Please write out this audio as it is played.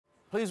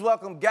Please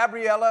welcome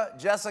Gabriella,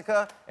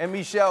 Jessica, and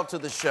Michelle to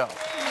the show.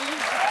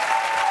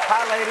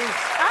 Hi, ladies.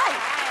 Hi.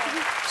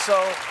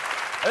 So,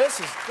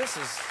 this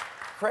is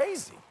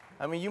crazy.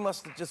 I mean, you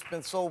must have just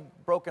been so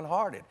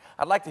brokenhearted.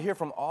 I'd like to hear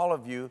from all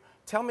of you.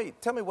 Tell me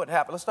what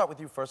happened. Let's start with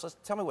you first.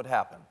 Tell me what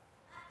happened.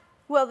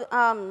 Well,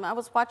 I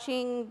was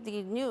watching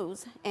the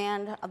news,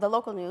 and the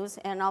local news,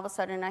 and all of a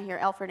sudden I hear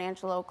Alfred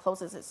Angelo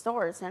closes its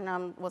doors, and I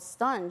was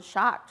stunned,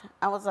 shocked.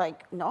 I was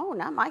like, no,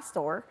 not my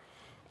store.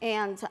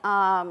 And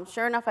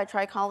sure enough, I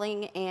tried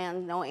calling,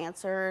 and no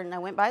answer, and I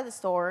went by the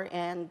store,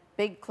 and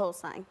big close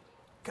sign.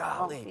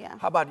 Golly. Oh, yeah.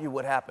 How about you?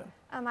 What happened?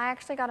 I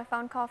actually got a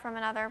phone call from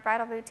another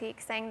bridal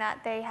boutique saying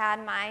that they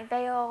had my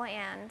veil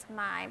and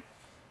my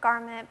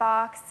garment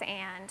box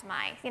and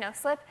my,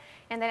 slip,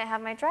 and they didn't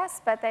have my dress,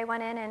 but they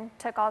went in and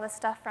took all the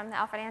stuff from the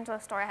Alfred Angelo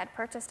store I had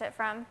purchased it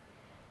from,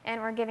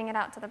 and were giving it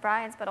out to the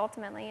brides, but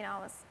ultimately, I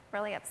was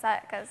really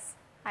upset because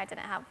I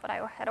didn't have what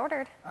I had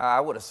ordered. I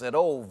would have said,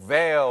 oh,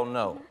 veil,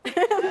 no.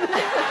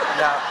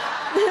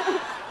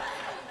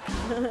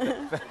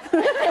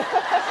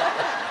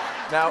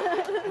 Now,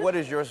 what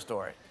is your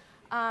story?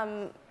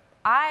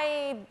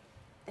 I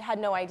had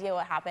no idea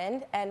what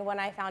happened, and when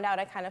I found out,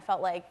 I kind of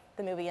felt like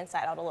the movie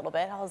Inside Out a little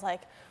bit. I was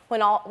like,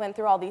 went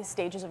through all these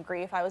stages of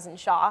grief, I was in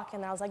shock,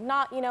 and I was like,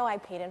 I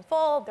paid in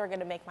full, they're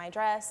gonna make my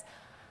dress.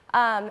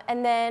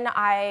 And then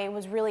I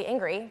was really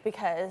angry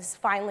because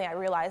finally I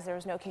realized there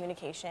was no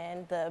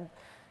communication. The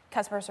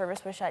customer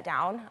service was shut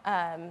down.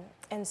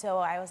 And so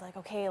I was like,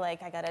 okay, I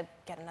gotta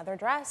get another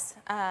dress.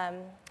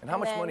 And how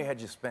much money had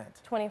you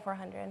spent?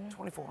 $2,400.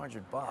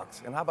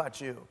 $2,400. And how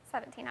about you?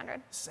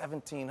 $1,700.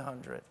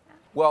 $1,700. Yeah.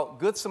 Well,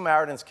 Good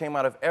Samaritans came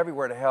out of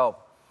everywhere to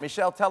help.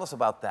 Michelle, tell us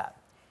about that.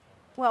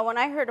 Well, when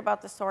I heard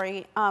about the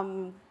story,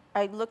 I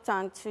looked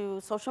onto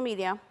social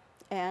media,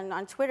 and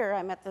on Twitter,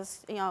 I met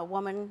this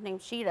woman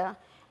named Sheeta,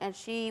 and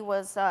she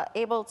was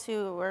able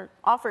to, or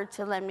offered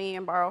to lend me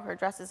and borrow her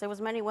dresses. There was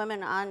many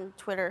women on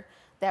Twitter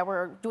that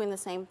were doing the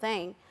same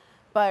thing.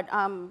 But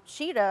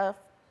Sheeta,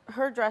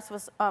 her dress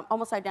was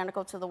almost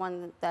identical to the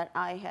one that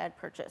I had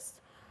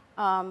purchased.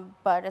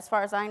 But as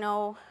far as I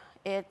know,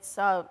 it's,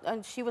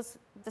 and she was,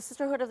 the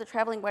Sisterhood of the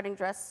Traveling Wedding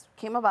Dress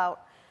came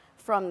about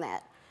from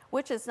that,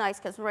 which is nice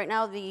because right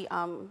now,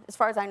 as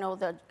far as I know,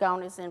 the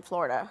gown is in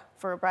Florida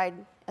for a bride,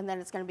 and then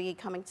it's going to be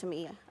coming to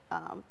me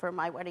for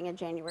my wedding in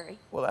January.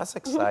 Well, that's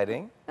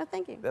exciting. Oh,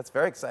 thank you. That's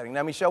very exciting.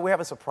 Now, Michelle, we have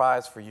a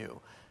surprise for you.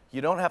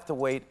 You don't have to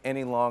wait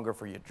any longer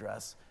for your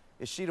dress.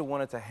 Ishita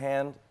wanted to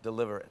hand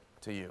deliver it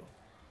to you.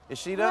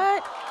 Ishita?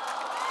 What?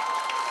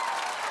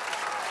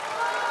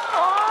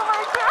 Oh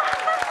my God!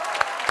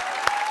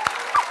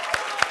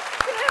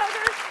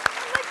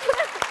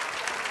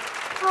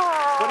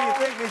 What do you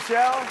think,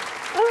 Michelle?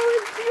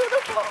 Oh, it's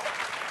beautiful.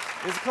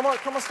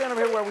 Come on, stand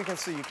over here where we can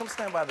see you. Come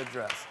stand by the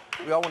dress.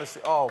 We all want to see.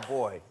 Oh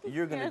boy,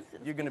 you're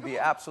gonna be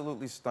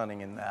absolutely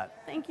stunning in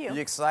that. Thank you. You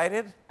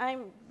excited?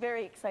 I'm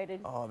very excited.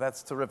 Oh,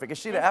 that's terrific.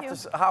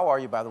 Ishita, how are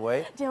you, by the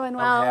way? Doing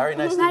well. I'm Harry.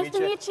 Nice to to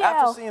meet you.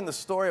 After seeing the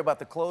story about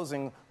the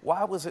closing,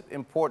 why was it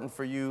important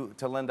for you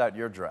to lend out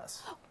your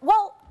dress?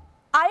 Well,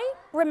 I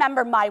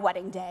remember my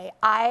wedding day.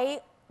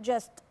 I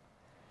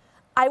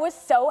was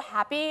so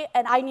happy,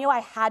 and I knew I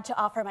had to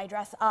offer my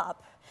dress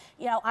up.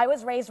 I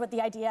was raised with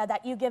the idea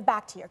that you give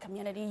back to your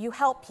community, you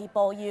help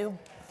people, you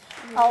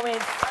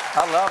always...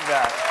 I love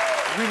that.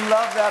 We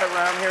love that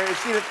around here.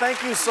 Ishita,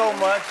 thank you so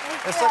much.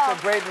 It's such a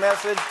great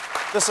message.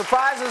 The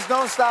surprises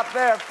don't stop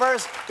there.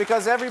 First,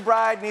 because every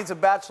bride needs a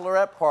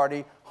bachelorette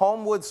party,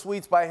 Homewood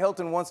Suites by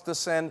Hilton wants to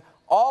send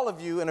all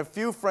of you and a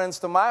few friends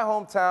to my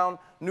hometown,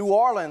 New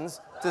Orleans,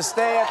 to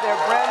stay at their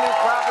brand new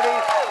property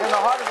in the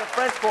heart of the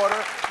French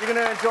Quarter. You're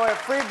going to enjoy a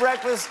free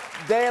breakfast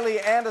daily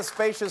and a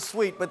spacious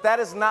suite. But that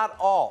is not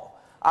all.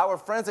 Our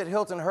friends at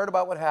Hilton heard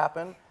about what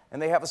happened,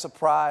 and they have a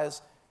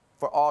surprise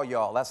for all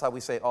y'all. That's how we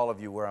say all of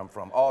you where I'm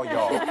from, all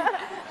y'all.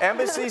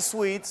 Embassy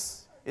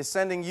Suites is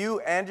sending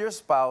you and your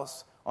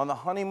spouse on the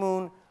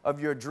honeymoon of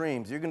your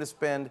dreams. You're going to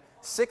spend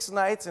 6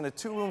 nights in a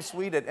 2-room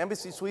suite at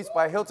Embassy Suites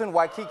by Hilton,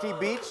 Waikiki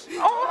Beach.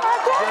 Oh my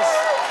God! Just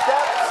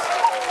steps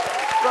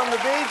from the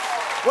beach.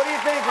 What do you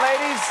think,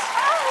 ladies?